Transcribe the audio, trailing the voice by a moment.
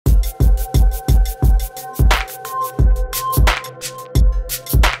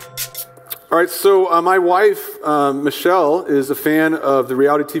All right, so my wife, Michelle, is a fan of the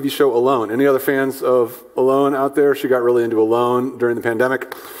reality TV show Alone. Any other fans of Alone out there? She got really into Alone during the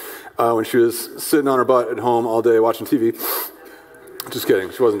pandemic when she was sitting on her butt at home all day watching TV. Just kidding,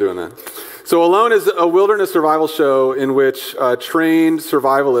 she wasn't doing that. So Alone is a wilderness survival show in which trained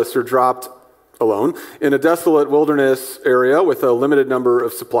survivalists are dropped alone in a desolate wilderness area with a limited number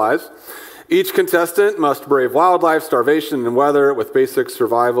of supplies. Each contestant must brave wildlife, starvation, and weather with basic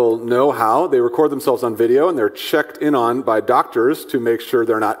survival know-how. They record themselves on video, and they're checked in on by doctors to make sure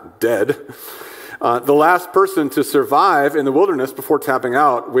they're not dead. The last person to survive in the wilderness before tapping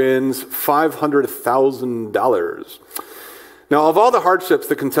out wins $500,000. Now, of all the hardships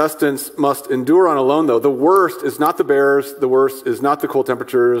the contestants must endure on Alone, though, the worst is not the bears, the worst is not the cold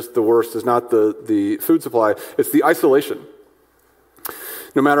temperatures, the worst is not the food supply, it's the isolation.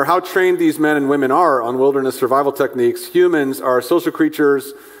 No matter how trained these men and women are on wilderness survival techniques, humans are social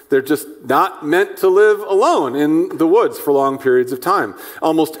creatures. They're just not meant to live alone in the woods for long periods of time.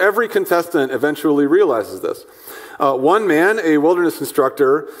 Almost every contestant eventually realizes this. One man, a wilderness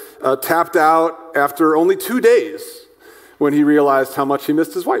instructor, tapped out after only 2 days when he realized how much he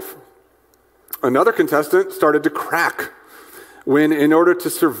missed his wife. Another contestant started to crack when, in order to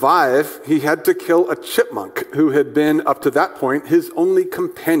survive, he had to kill a chipmunk who had been, up to that point, his only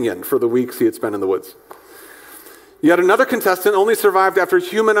companion for the weeks he had spent in the woods. Yet another contestant only survived after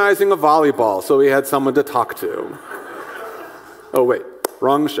humanizing a volleyball, so he had someone to talk to. Oh wait,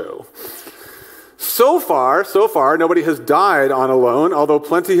 wrong show. So far, nobody has died on Alone, although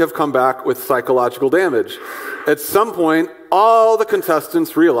plenty have come back with psychological damage. At some point, all the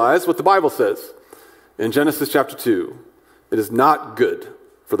contestants realize what the Bible says. In Genesis chapter 2, it is not good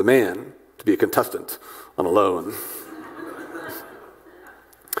for the man to be a contestant on Alone.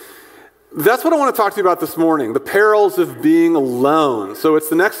 That's what I want to talk to you about this morning, the perils of being alone. So it's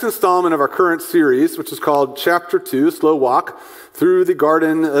the next installment of our current series, which is called Chapter 2, Slow Walk Through the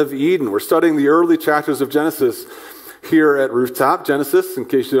Garden of Eden. We're studying the early chapters of Genesis here at Rooftop. Genesis, in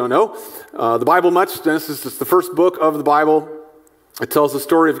case you don't know, the Bible much. Genesis is the first book of the Bible. It tells the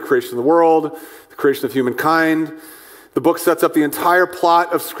story of the creation of the world, the creation of humankind. The book sets up the entire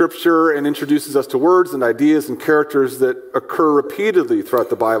plot of Scripture and introduces us to words and ideas and characters that occur repeatedly throughout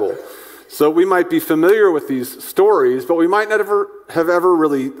the Bible. So we might be familiar with these stories, but we might not have ever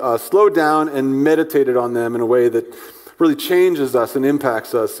really slowed down and meditated on them in a way that really changes us and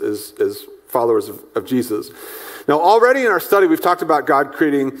impacts us as followers of Jesus. Now, already in our study, we've talked about God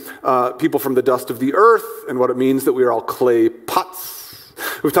creating people from the dust of the earth and what it means that we are all clay pots.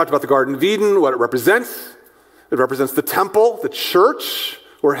 We've talked about the Garden of Eden, what it represents. It represents the temple, the church,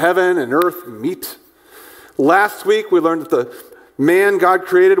 where heaven and earth meet. Last week, we learned that the man God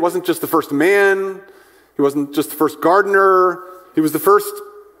created wasn't just the first man. He wasn't just the first gardener. He was the first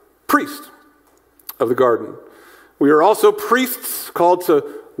priest of the garden. We are also priests called to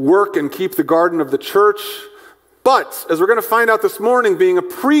work and keep the garden of the church. But, as we're going to find out this morning, being a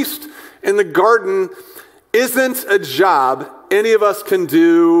priest in the garden isn't a job any of us can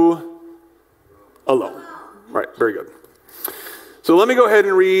do alone. Right, very good. So let me go ahead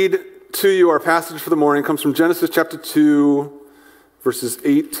and read to you our passage for the morning. It comes from Genesis chapter 2, verses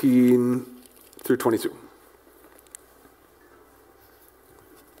 18 through 22.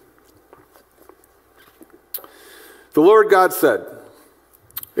 The Lord God said,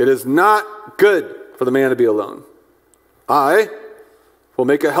 "It is not good for the man to be alone. I will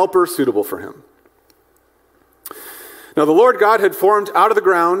make a helper suitable for him." Now the Lord God had formed out of the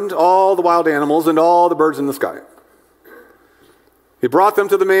ground all the wild animals and all the birds in the sky. He brought them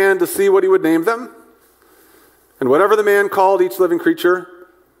to the man to see what he would name them. And whatever the man called each living creature,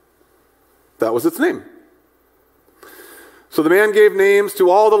 that was its name. So the man gave names to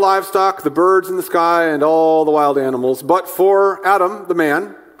all the livestock, the birds in the sky, and all the wild animals. But for Adam, the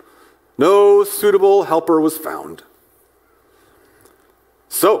man, no suitable helper was found.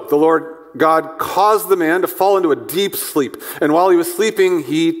 So the Lord God caused the man to fall into a deep sleep. And while he was sleeping,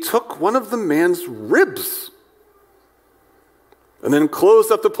 he took one of the man's ribs and then closed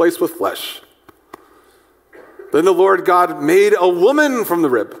up the place with flesh. Then the Lord God made a woman from the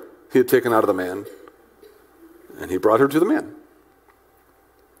rib he had taken out of the man, and he brought her to the man.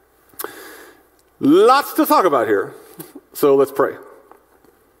 Lots to talk about here, so let's pray.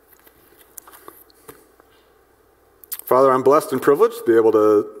 Father, I'm blessed and privileged to be able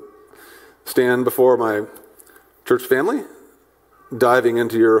to stand before my church family, diving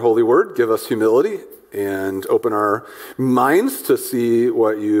into your holy word. Give us humility and open our minds to see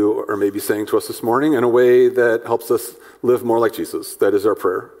what you are maybe saying to us this morning in a way that helps us live more like Jesus. That is our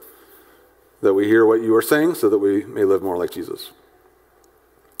prayer, that we hear what you are saying so that we may live more like Jesus.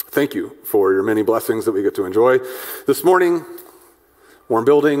 Thank you for your many blessings that we get to enjoy this morning. Warm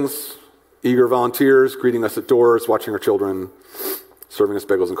buildings, eager volunteers greeting us at doors, watching our children, serving us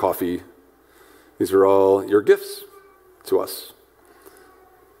bagels and coffee. These are all your gifts to us.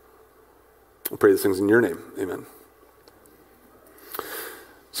 I pray these things in your name. Amen.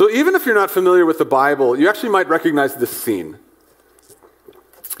 So even if you're not familiar with the Bible, you actually might recognize this scene.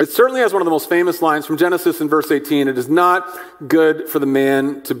 It certainly has one of the most famous lines from Genesis in verse 18. It is not good for the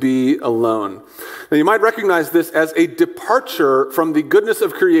man to be alone. Now you might recognize this as a departure from the goodness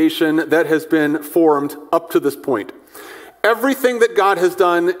of creation that has been formed up to this point. Everything that God has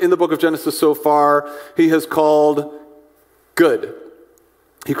done in the book of Genesis so far, he has called good.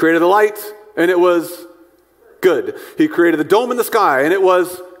 He created the light, and it was good. He created the dome in the sky, and it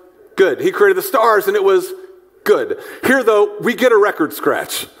was good. He created the stars, and it was good. Here, though, we get a record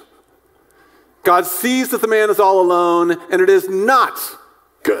scratch. God sees that the man is all alone, and it is not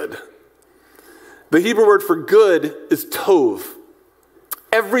good. The Hebrew word for good is tov.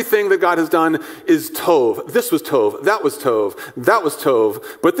 Everything that God has done is tov. This was tov, that was tov, that was tov,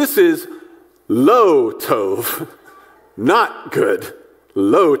 but this is lo tov. Not good,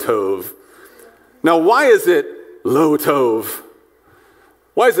 lo tov. Now, why is it lo tov?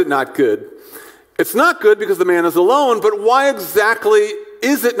 Why is it not good? It's not good because the man is alone, but why exactly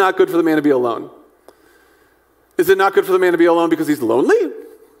is it not good for the man to be alone? Is it not good for the man to be alone because he's lonely?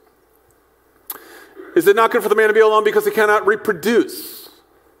 Is it not good for the man to be alone because he cannot reproduce?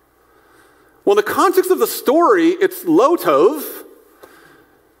 Well, in the context of the story, it's lo tov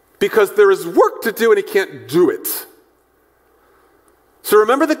because there is work to do and he can't do it. So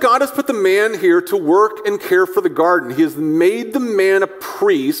remember that God has put the man here to work and care for the garden. He has made the man a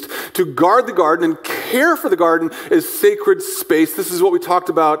priest to guard the garden and care for the garden as sacred space. This is what we talked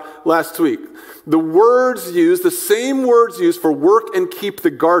about last week. The words used, the same words used for work and keep the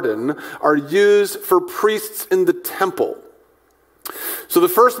garden, are used for priests in the temple. So the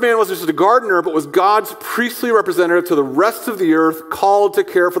first man was just a gardener, but was God's priestly representative to the rest of the earth, called to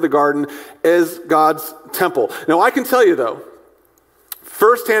care for the garden as God's temple. Now I can tell you though,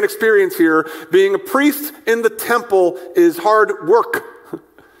 first-hand experience here, being a priest in the temple is hard work.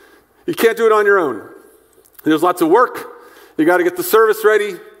 You can't do it on your own. There's lots of work. You got to get the service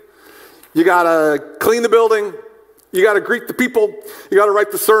ready. You got to clean the building. You got to greet the people. You got to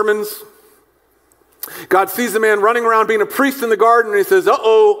write the sermons. God sees the man running around being a priest in the garden, and he says,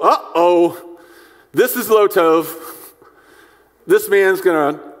 uh-oh, this is lo tov. This man's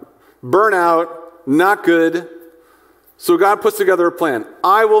going to burn out, not good. So God puts together a plan.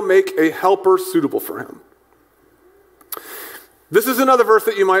 I will make a helper suitable for him. This is another verse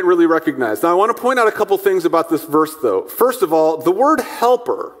that you might really recognize. Now I want to point out a couple things about this verse though. First of all, the word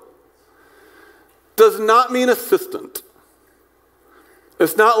helper does not mean assistant.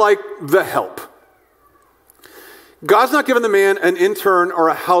 It's not like the help. God's not giving the man an intern or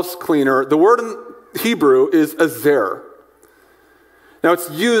a house cleaner. The word in Hebrew is azer. Now it's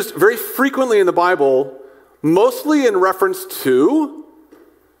used very frequently in the Bible, mostly in reference to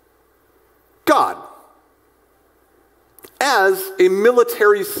God as a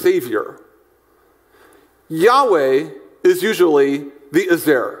military savior. Yahweh is usually the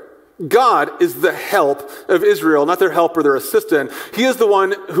Azer. God is the help of Israel, not their helper, their assistant. He is the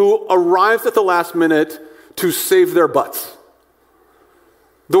one who arrives at the last minute to save their butts.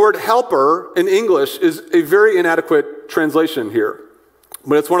 The word helper in English is a very inadequate translation here.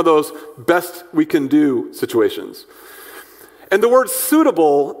 But it's one of those best we can do situations. And the word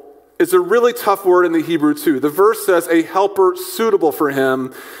suitable is a really tough word in the Hebrew too. The verse says a helper suitable for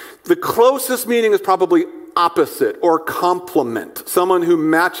him. The closest meaning is probably opposite or complement. Someone who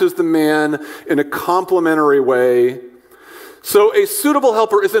matches the man in a complementary way. So a suitable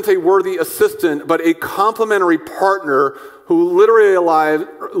helper isn't a worthy assistant, but a complementary partner who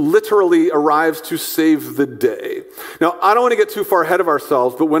literally arrives to save the day. Now, I don't want to get too far ahead of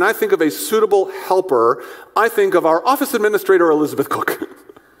ourselves, but when I think of a suitable helper, I think of our office administrator, Elizabeth Cook.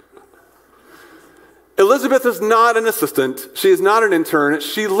 Elizabeth is not an assistant. She is not an intern.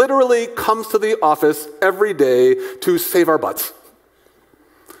 She literally comes to the office every day to save our butts.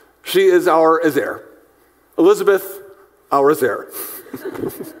 She is our Azer. Elizabeth, our Azer.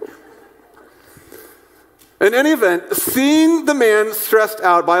 In any event, seeing the man stressed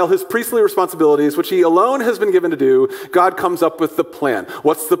out by all his priestly responsibilities, which he alone has been given to do, God comes up with the plan.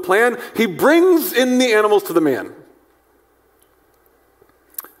 What's the plan? He brings in the animals to the man.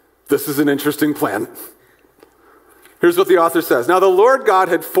 This is an interesting plan. Here's what the author says. Now the Lord God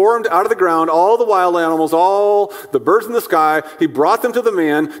had formed out of the ground all the wild animals, all the birds in the sky. He brought them to the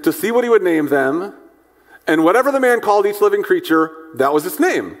man to see what he would name them. And whatever the man called each living creature, that was its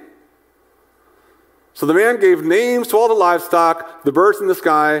name. So the man gave names to all the livestock, the birds in the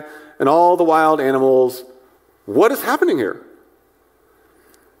sky, and all the wild animals. What is happening here?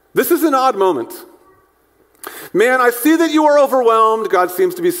 This is an odd moment. Man, I see that you are overwhelmed, God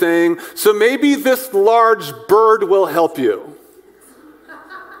seems to be saying, so maybe this large bird will help you.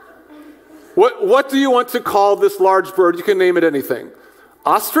 What do you want to call this large bird? You can name it anything.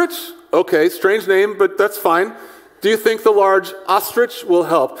 Ostrich? Okay, strange name, but that's fine. Do you think the large ostrich will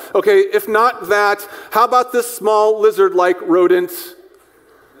help? Okay, if not that, how about this small lizard-like rodent?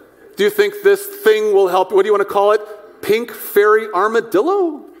 Do you think this thing will help? What do you want to call it? Pink fairy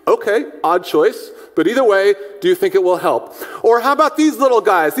armadillo? Okay, odd choice. But either way, do you think it will help? Or how about these little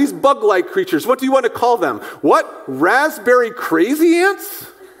guys, these bug-like creatures? What do you want to call them? What? Raspberry crazy ants?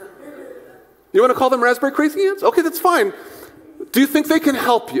 You want to call them raspberry crazy ants? Okay, that's fine. Do you think they can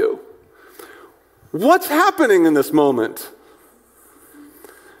help you? What's happening in this moment?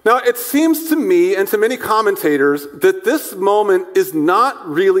 Now, it seems to me and to many commentators that this moment is not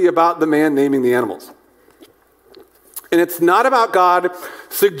really about the man naming the animals. And it's not about God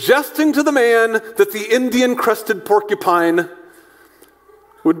suggesting to the man that the Indian-crested porcupine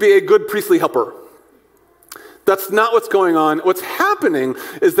would be a good priestly helper. That's not what's going on. What's happening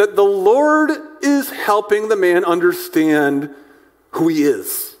is that the Lord is helping the man understand who he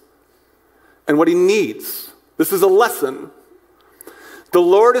is and what he needs. This is a lesson. The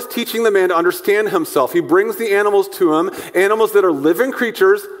Lord is teaching the man to understand himself. He brings the animals to him, animals that are living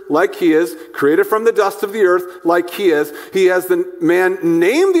creatures like he is, created from the dust of the earth like he is. He has the man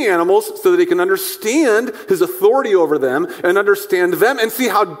name the animals so that he can understand his authority over them and understand them and see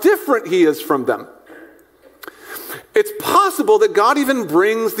how different he is from them. It's possible that God even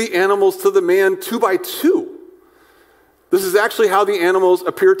brings the animals to the man 2 by 2. This is actually how the animals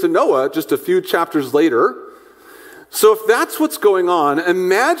appeared to Noah just a few chapters later. So if that's what's going on,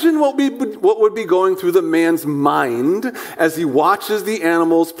 imagine what would be going through the man's mind as he watches the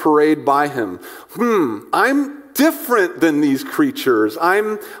animals parade by him. I'm different than these creatures.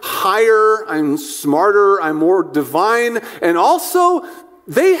 I'm higher, I'm smarter, I'm more divine, and also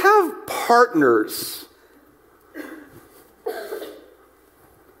they have partners.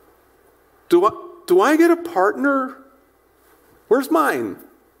 Do I get a partner? Where's mine?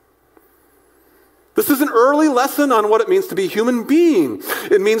 This is an early lesson on what it means to be a human being.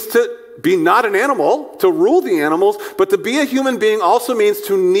 It means to be not an animal, to rule the animals, but to be a human being also means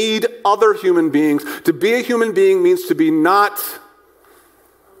to need other human beings. To be a human being means to be not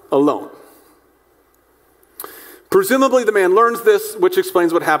alone. Presumably the man learns this, which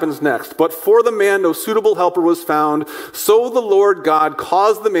explains what happens next. But for the man no suitable helper was found, so the Lord God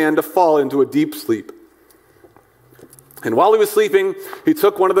caused the man to fall into a deep sleep. And while he was sleeping, he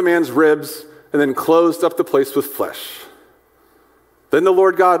took one of the man's ribs and then closed up the place with flesh. Then the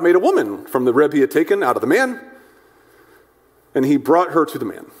Lord God made a woman from the rib he had taken out of the man, and he brought her to the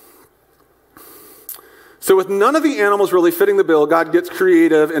man. So with none of the animals really fitting the bill, God gets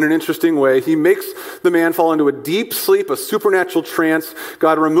creative in an interesting way. He makes the man fall into a deep sleep, a supernatural trance.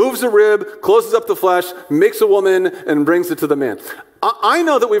 God removes the rib, closes up the flesh, makes a woman, and brings it to the man. I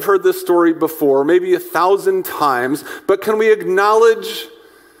know that we've heard this story before, maybe 1,000 times, but can we acknowledge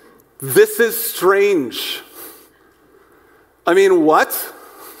this is strange? I mean, what?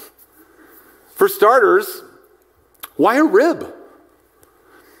 For starters, why a rib?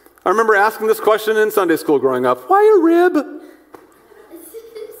 I remember asking this question in Sunday school growing up. Why a rib?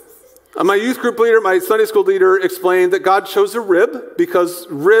 My youth group leader, my Sunday school leader, explained that God chose a rib because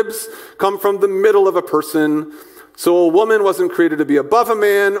ribs come from the middle of a person. So a woman wasn't created to be above a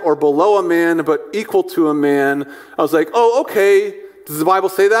man or below a man, but equal to a man. I was like, oh, okay. Does the Bible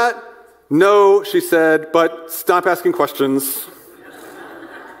say that? No, she said, but stop asking questions.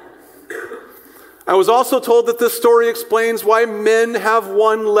 I was also told that this story explains why men have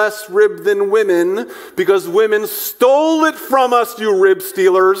one less rib than women, because women stole it from us, you rib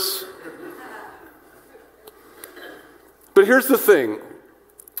stealers. But here's the thing.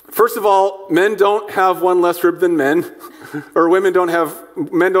 First of all, men don't have one less rib than men, or men don't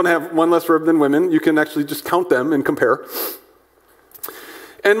have one less rib than women. You can actually just count them and compare.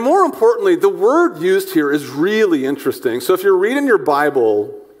 And more importantly, the word used here is really interesting. So if you're reading your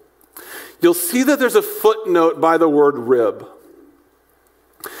Bible, you'll see that there's a footnote by the word rib.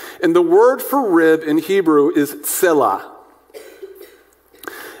 And the word for rib in Hebrew is tzilah.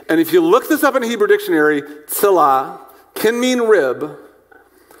 And if you look this up in a Hebrew dictionary, tzilah can mean rib,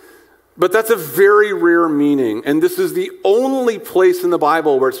 but that's a very rare meaning. And this is the only place in the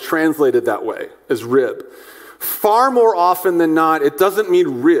Bible where it's translated that way, as rib. Far more often than not, it doesn't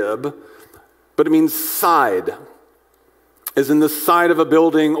mean rib, but but it means side, as in the side of a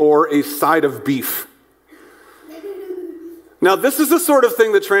building or a side of beef. Now, this is the sort of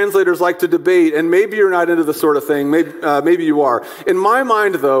thing that translators like to debate, and maybe you're not into this sort of thing. Maybe you are. In my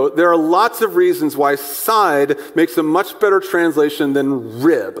mind, though, there are lots of reasons why side makes a much better translation than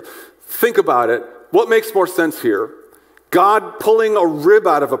rib. Think about it. What makes more sense here? God pulling a rib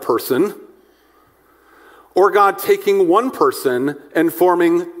out of a person, or God taking one person and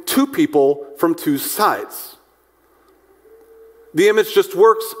forming two people from two sides? The image just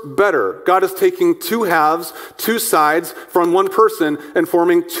works better. God is taking two halves, two sides from one person and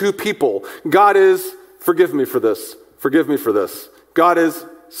forming two people. God is, forgive me for this, God is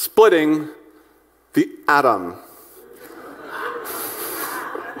splitting the atom.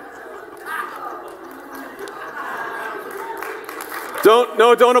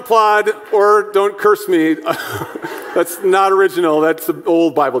 Don't applaud or don't curse me. That's not original. That's an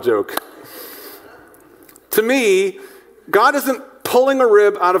old Bible joke. To me, God isn't pulling a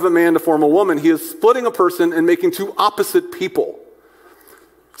rib out of a man to form a woman. He is splitting a person and making two opposite people.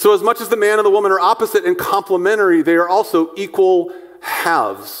 So as much as the man and the woman are opposite and complementary, they are also equal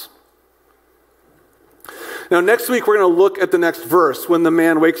halves. Now, next week, we're going to look at the next verse when the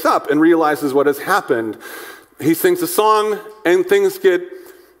man wakes up and realizes what has happened. He sings a song, and things get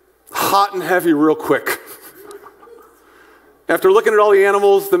hot and heavy real quick. After looking at all the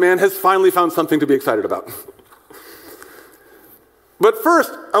animals, the man has finally found something to be excited about. But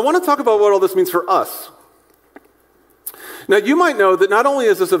first, I want to talk about what all this means for us. Now, you might know that not only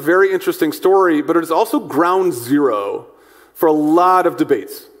is this a very interesting story, but it is also ground zero for a lot of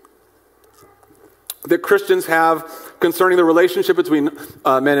debates that Christians have concerning the relationship between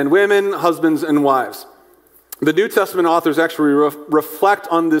men and women, husbands and wives. The New Testament authors actually reflect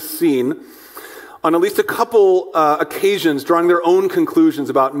on this scene on at least a couple occasions, drawing their own conclusions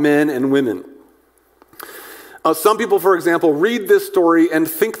about men and women. Some people, for example, read this story and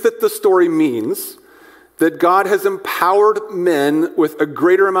think that the story means that God has empowered men with a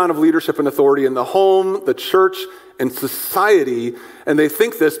greater amount of leadership and authority in the home, the church, and society. And they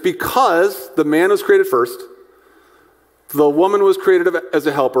think this because the man was created first, the woman was created as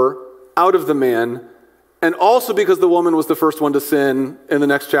a helper out of the man, and also because the woman was the first one to sin in the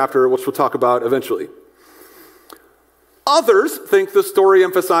next chapter, which we'll talk about eventually. Others think the story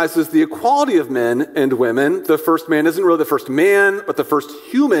emphasizes the equality of men and women. The first man isn't really the first man, but the first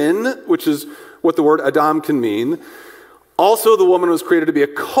human, which is what the word Adam can mean. Also, the woman was created to be a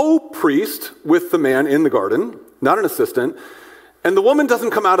co-priest with the man in the garden, not an assistant. And the woman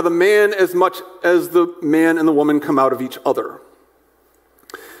doesn't come out of the man as much as the man and the woman come out of each other.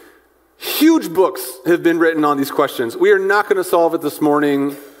 Huge books have been written on these questions. We are not going to solve it this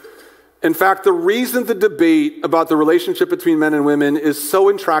morning. In fact, the reason the debate about the relationship between men and women is so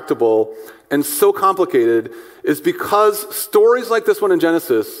intractable and so complicated is because stories like this one in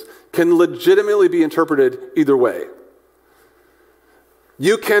Genesis can legitimately be interpreted either way.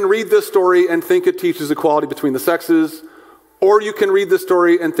 You can read this story and think it teaches equality between the sexes, or you can read this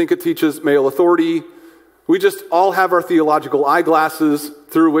story and think it teaches male authority. We just all have our theological eyeglasses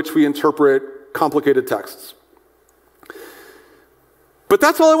through which we interpret complicated texts. But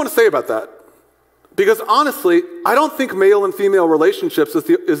that's all I want to say about that. Because honestly, I don't think male and female relationships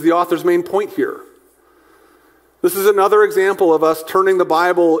is the author's main point here. This is another example of us turning the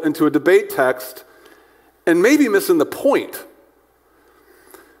Bible into a debate text and maybe missing the point.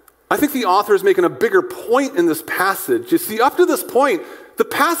 I think the author is making a bigger point in this passage. You see, up to this point, the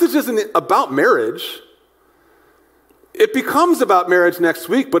passage isn't about marriage. It becomes about marriage next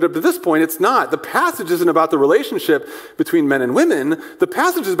week, but up to this point, it's not. The passage isn't about the relationship between men and women. The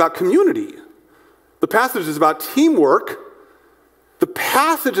passage is about community. The passage is about teamwork. The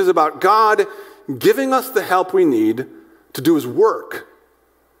passage is about God giving us the help we need to do his work.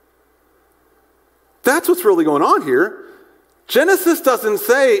 That's what's really going on here. Genesis doesn't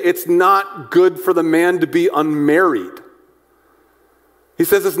say it's not good for the man to be unmarried. He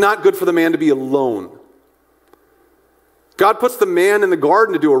says it's not good for the man to be alone. God puts the man in the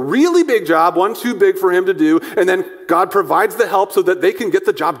garden to do a really big job, one too big for him to do, and then God provides the help so that they can get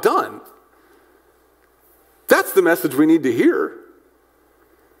the job done. That's the message we need to hear.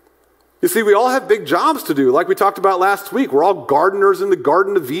 You see, we all have big jobs to do, like we talked about last week. We're all gardeners in the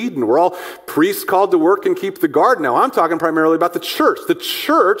Garden of Eden. We're all priests called to work and keep the garden. Now, I'm talking primarily about the church. The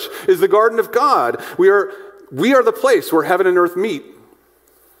church is the garden of God. We are the place where heaven and earth meet.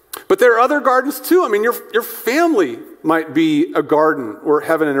 But there are other gardens too. I mean, your family might be a garden where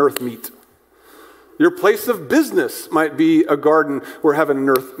heaven and earth meet. Your place of business might be a garden where heaven and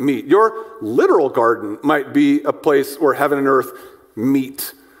earth meet. Your literal garden might be a place where heaven and earth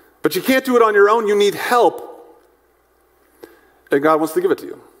meet. But you can't do it on your own. You need help. And God wants to give it to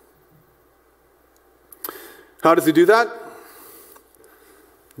you. How does he do that?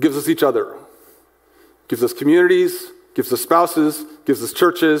 Gives us each other. Gives us communities, gives us spouses, gives us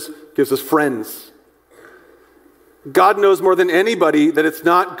churches, gives us friends. God knows more than anybody that it's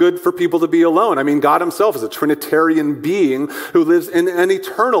not good for people to be alone. I mean, God himself is a Trinitarian being who lives in an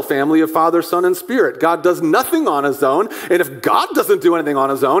eternal family of Father, Son, and Spirit. God does nothing on his own, and if God doesn't do anything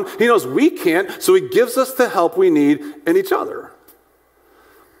on his own, he knows we can't, so he gives us the help we need in each other.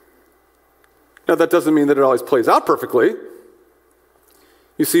 Now, that doesn't mean that it always plays out perfectly.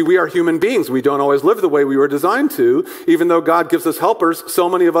 You see, we are human beings. We don't always live the way we were designed to. Even though God gives us helpers, so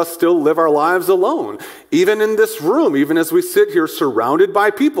many of us still live our lives alone. Even in this room, even as we sit here surrounded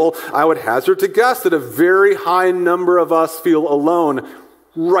by people, I would hazard to guess that a very high number of us feel alone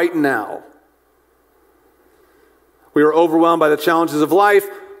right now. We are overwhelmed by the challenges of life,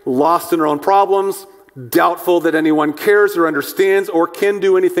 lost in our own problems, doubtful that anyone cares or understands or can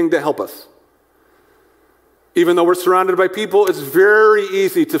do anything to help us. Even though we're surrounded by people, it's very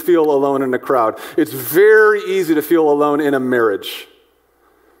easy to feel alone in a crowd. It's very easy to feel alone in a marriage.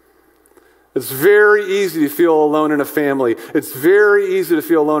 It's very easy to feel alone in a family. It's very easy to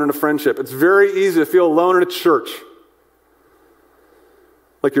feel alone in a friendship. It's very easy to feel alone in a church.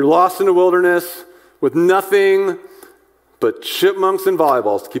 Like you're lost in the wilderness with nothing but chipmunks and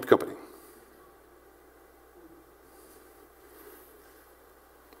volleyballs to keep you company.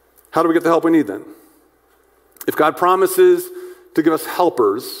 How do we get the help we need then? If God promises to give us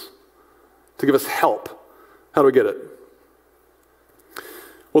helpers, to give us help, how do we get it?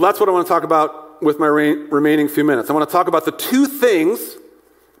 Well, that's what I want to talk about with my remaining few minutes. I want to talk about the two things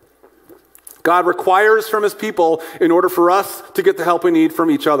God requires from his people in order for us to get the help we need from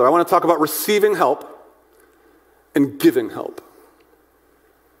each other. I want to talk about receiving help and giving help.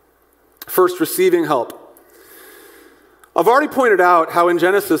 First, receiving help. I've already pointed out how in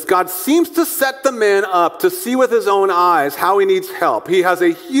Genesis, God seems to set the man up to see with his own eyes how he needs help. He has a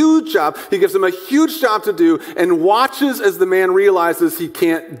huge job. He gives him a huge job to do and watches as the man realizes he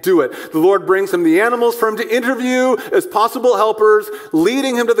can't do it. The Lord brings him the animals for him to interview as possible helpers,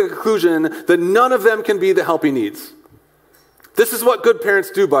 leading him to the conclusion that none of them can be the help he needs. This is what good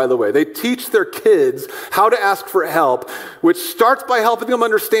parents do, by the way. They teach their kids how to ask for help, which starts by helping them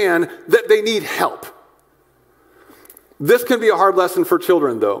understand that they need help. This can be a hard lesson for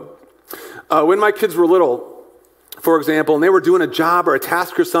children, though. When my kids were little, for example, and they were doing a job or a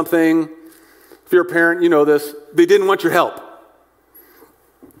task or something, if you're a parent, you know this, they didn't want your help.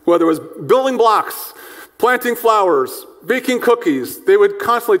 Whether it was building blocks, planting flowers, baking cookies, they would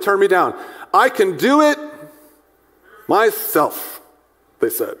constantly turn me down. I can do it myself,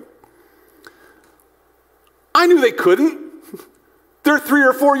 they said. I knew they couldn't. They're 3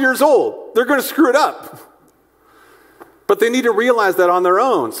 or 4 years old. They're going to screw it up. But they need to realize that on their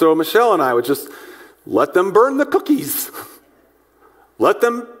own. So Michelle and I would just let them burn the cookies. Let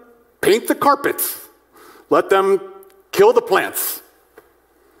them paint the carpets. Let them kill the plants.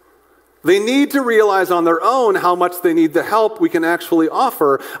 They need to realize on their own how much they need the help we can actually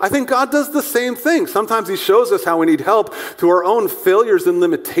offer. I think God does the same thing. Sometimes he shows us how we need help through our own failures and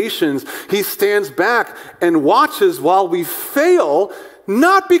limitations. He stands back and watches while we fail,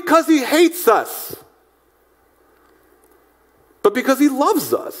 not because he hates us, but because he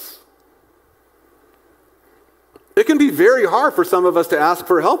loves us. It can be very hard for some of us to ask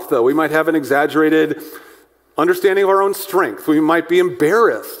for help, though. We might have an exaggerated understanding of our own strength. We might be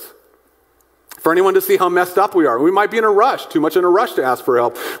embarrassed for anyone to see how messed up we are. We might be in a rush, too much in a rush to ask for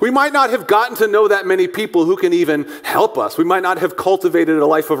help. We might not have gotten to know that many people who can even help us. We might not have cultivated a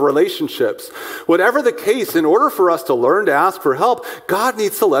life of relationships. Whatever the case, in order for us to learn to ask for help, God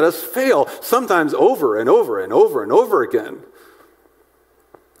needs to let us fail, sometimes over and over and over and over again.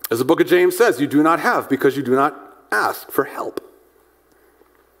 As the book of James says, you do not have because you do not ask for help.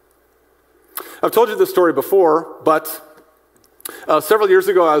 I've told you this story before, but several years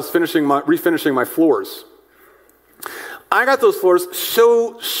ago I was refinishing my floors. I got those floors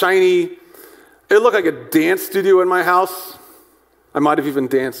so shiny, it looked like a dance studio in my house. I might have even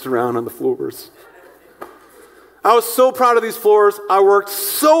danced around on the floors. I was so proud of these floors. I worked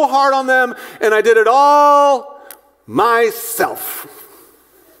so hard on them, and I did it all myself.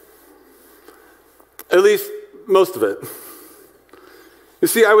 At least most of it. You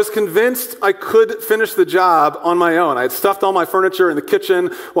see, I was convinced I could finish the job on my own. I had stuffed all my furniture in the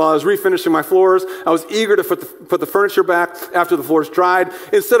kitchen while I was refinishing my floors. I was eager to put the furniture back after the floors dried.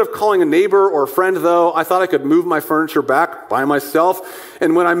 Instead of calling a neighbor or a friend, though, I thought I could move my furniture back by myself.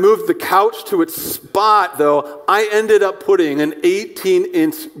 And when I moved the couch to its spot, though, I ended up putting an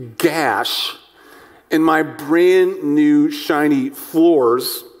 18-inch gash in my brand new shiny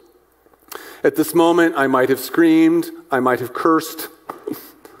floors. At this moment, I might have screamed, I might have cursed.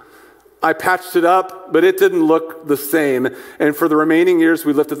 I patched it up, but it didn't look the same. And for the remaining years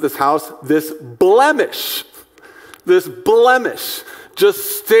we lived at this house, this blemish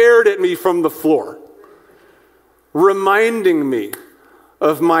just stared at me from the floor, reminding me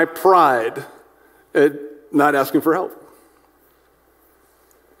of my pride at not asking for help.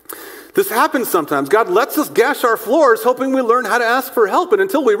 This happens sometimes. God lets us gash our floors, hoping we learn how to ask for help. And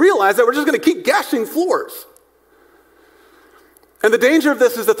until we realize that, we're just going to keep gashing floors. And the danger of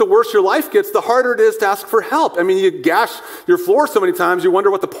this is that the worse your life gets, the harder it is to ask for help. I mean, you gash your floor so many times, you wonder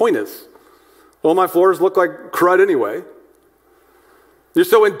what the point is. Well, my floors look like crud anyway. You're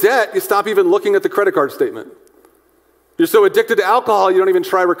so in debt, you stop even looking at the credit card statement. You're so addicted to alcohol, you don't even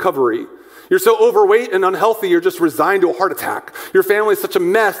try recovery. You're so overweight and unhealthy, you're just resigned to a heart attack. Your family is such a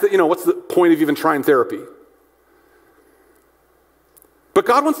mess that, what's the point of even trying therapy? But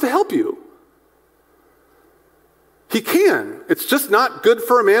God wants to help you. He can. It's just not good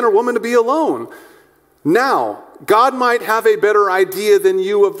for a man or woman to be alone. Now, God might have a better idea than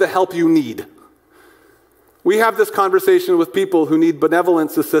you of the help you need. We have this conversation with people who need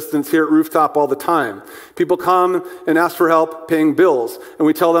benevolence assistance here at Rooftop all the time. People come and ask for help paying bills, and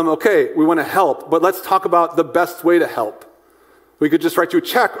we tell them, okay, we want to help, but let's talk about the best way to help. We could just write you a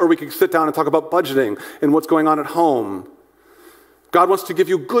check, or we could sit down and talk about budgeting and what's going on at home. God wants to give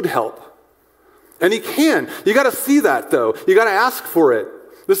you good help. And he can. You got to see that, though. You got to ask for it.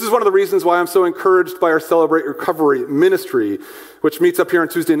 This is one of the reasons why I'm so encouraged by our Celebrate Recovery ministry, which meets up here on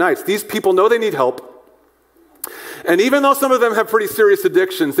Tuesday nights. These people know they need help. And even though some of them have pretty serious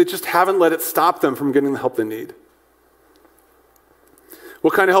addictions, they just haven't let it stop them from getting the help they need.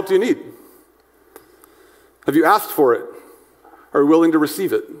 What kind of help do you need? Have you asked for it? Are you willing to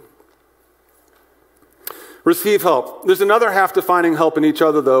receive it? Receive help. There's another half to finding help in each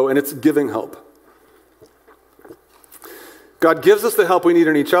other, though, and it's giving help. God gives us the help we need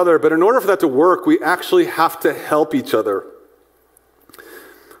in each other, but in order for that to work, we actually have to help each other.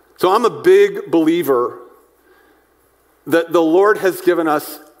 So I'm a big believer that the Lord has given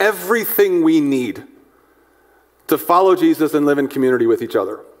us everything we need to follow Jesus and live in community with each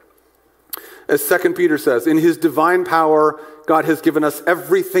other. As 2 Peter says, in his divine power, God has given us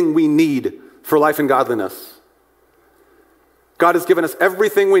everything we need for life and godliness. God has given us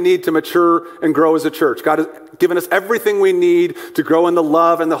everything we need to mature and grow as a church. God has given us everything we need to grow in the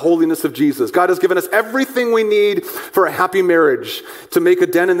love and the holiness of Jesus. God has given us everything we need for a happy marriage, to make a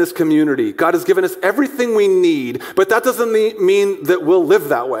dent in this community. God has given us everything we need, but that doesn't mean that we'll live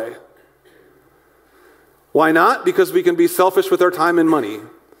that way. Why not? Because we can be selfish with our time and money.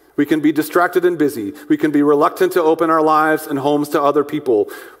 We can be distracted and busy. We can be reluctant to open our lives and homes to other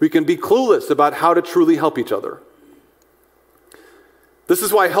people. We can be clueless about how to truly help each other. This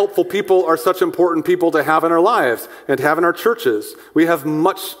is why helpful people are such important people to have in our lives and to have in our churches. We have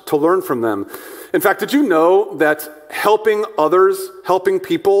much to learn from them. In fact, did you know that helping others, helping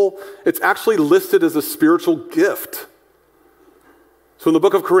people, it's actually listed as a spiritual gift? So in the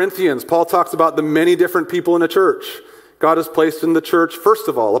book of Corinthians, Paul talks about the many different people in a church. God has placed in the church, first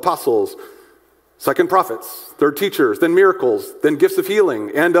of all, apostles, second prophets, third teachers, then miracles, then gifts of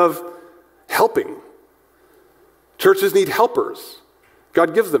healing and of helping. Churches need helpers.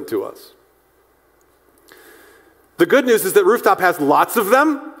 God gives them to us. The good news is that Rooftop has lots of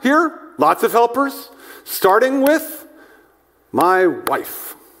them here, lots of helpers, starting with my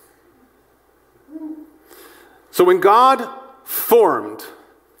wife. So when God formed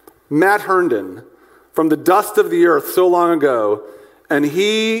Matt Herndon from the dust of the earth so long ago, and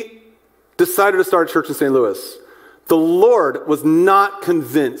he decided to start a church in St. Louis, the Lord was not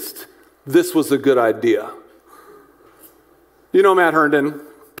convinced this was a good idea. You know Matt Herndon.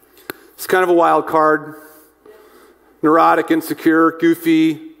 He's kind of a wild card. Neurotic, insecure,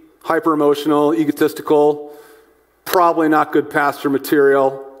 goofy, hyper-emotional, egotistical. Probably not good pastor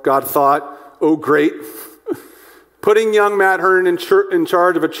material, God thought. Oh, great. Putting young Matt Herndon in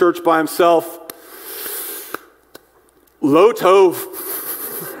charge of a church by himself. Low tov.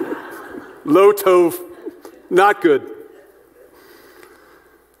 Low tov. Not good.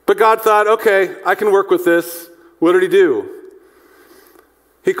 But God thought, okay, I can work with this. What did he do?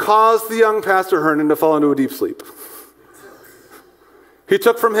 He caused the young Pastor Herndon to fall into a deep sleep. He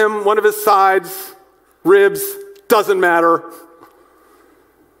took from him one of his sides, ribs, doesn't matter,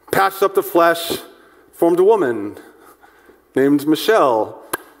 patched up the flesh, formed a woman named Michelle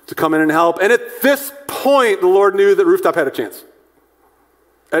to come in and help. And at this point, the Lord knew that Rooftop had a chance.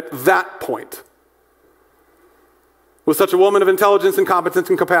 At that point. Was such a woman of intelligence and competence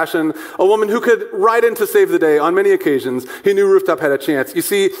and compassion, a woman who could ride in to save the day on many occasions. He knew Rooftop had a chance. You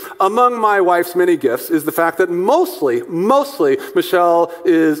see, among my wife's many gifts is the fact that mostly, Michelle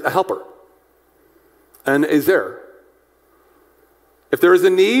is a helper and is there. If there is a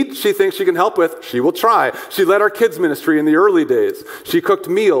need she thinks she can help with, she will try. She led our kids ministry in the early days. She cooked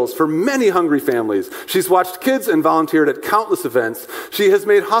meals for many hungry families. She's watched kids and volunteered at countless events. She has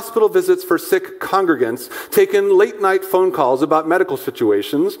made hospital visits for sick congregants, taken late night phone calls about medical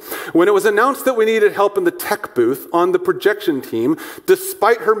situations. When it was announced that we needed help in the tech booth on the projection team,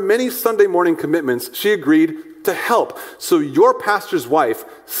 despite her many Sunday morning commitments, she agreed to help. So your pastor's wife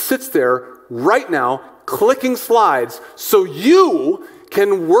sits there right now clicking slides so you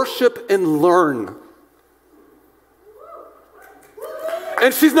can worship and learn.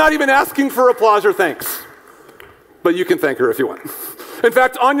 And she's not even asking for applause or thanks. But you can thank her if you want. In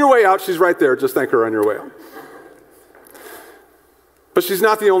fact, on your way out, she's right there. Just thank her on your way out. But she's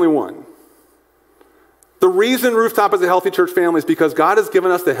not the only one. The reason Rooftop is a healthy church family is because God has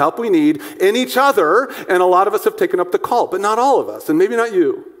given us the help we need in each other, and a lot of us have taken up the call, but not all of us, and maybe not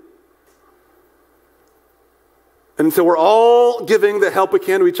you. And so we're all giving the help we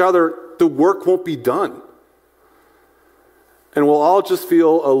can to each other. The work won't be done. And we'll all just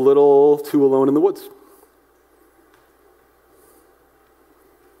feel a little too alone in the woods.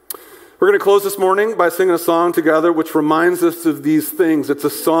 We're going to close this morning by singing a song together which reminds us of these things. It's a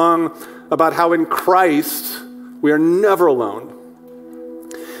song about how in Christ we are never alone.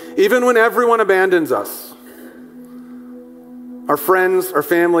 Even when everyone abandons us, our friends, our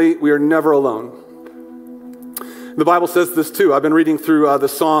family, we are never alone. The Bible says this too. I've been reading through the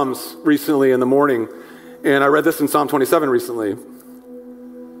Psalms recently in the morning, and I read this in Psalm 27 recently.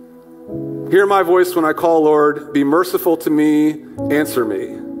 Hear my voice when I call, Lord. Be merciful to me. Answer me.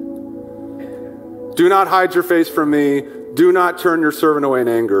 Do not hide your face from me. Do not turn your servant away in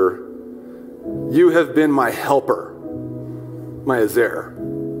anger. You have been my helper, my Azer.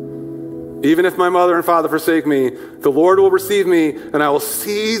 Even if my mother and father forsake me, the Lord will receive me, and I will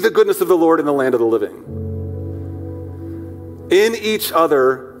see the goodness of the Lord in the land of the living. In each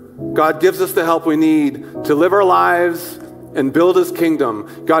other, God gives us the help we need to live our lives and build his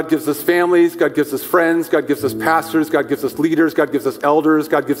kingdom. God gives us families, God gives us friends, God gives us pastors, God gives us leaders, God gives us elders,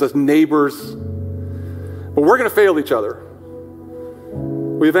 God gives us neighbors. But we're going to fail each other.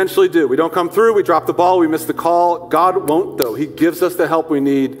 We eventually do. We don't come through, we drop the ball, we miss the call. God won't, though. He gives us the help we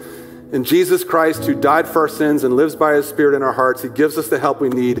need. In Jesus Christ, who died for our sins and lives by his Spirit in our hearts, he gives us the help we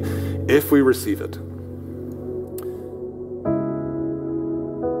need if we receive it.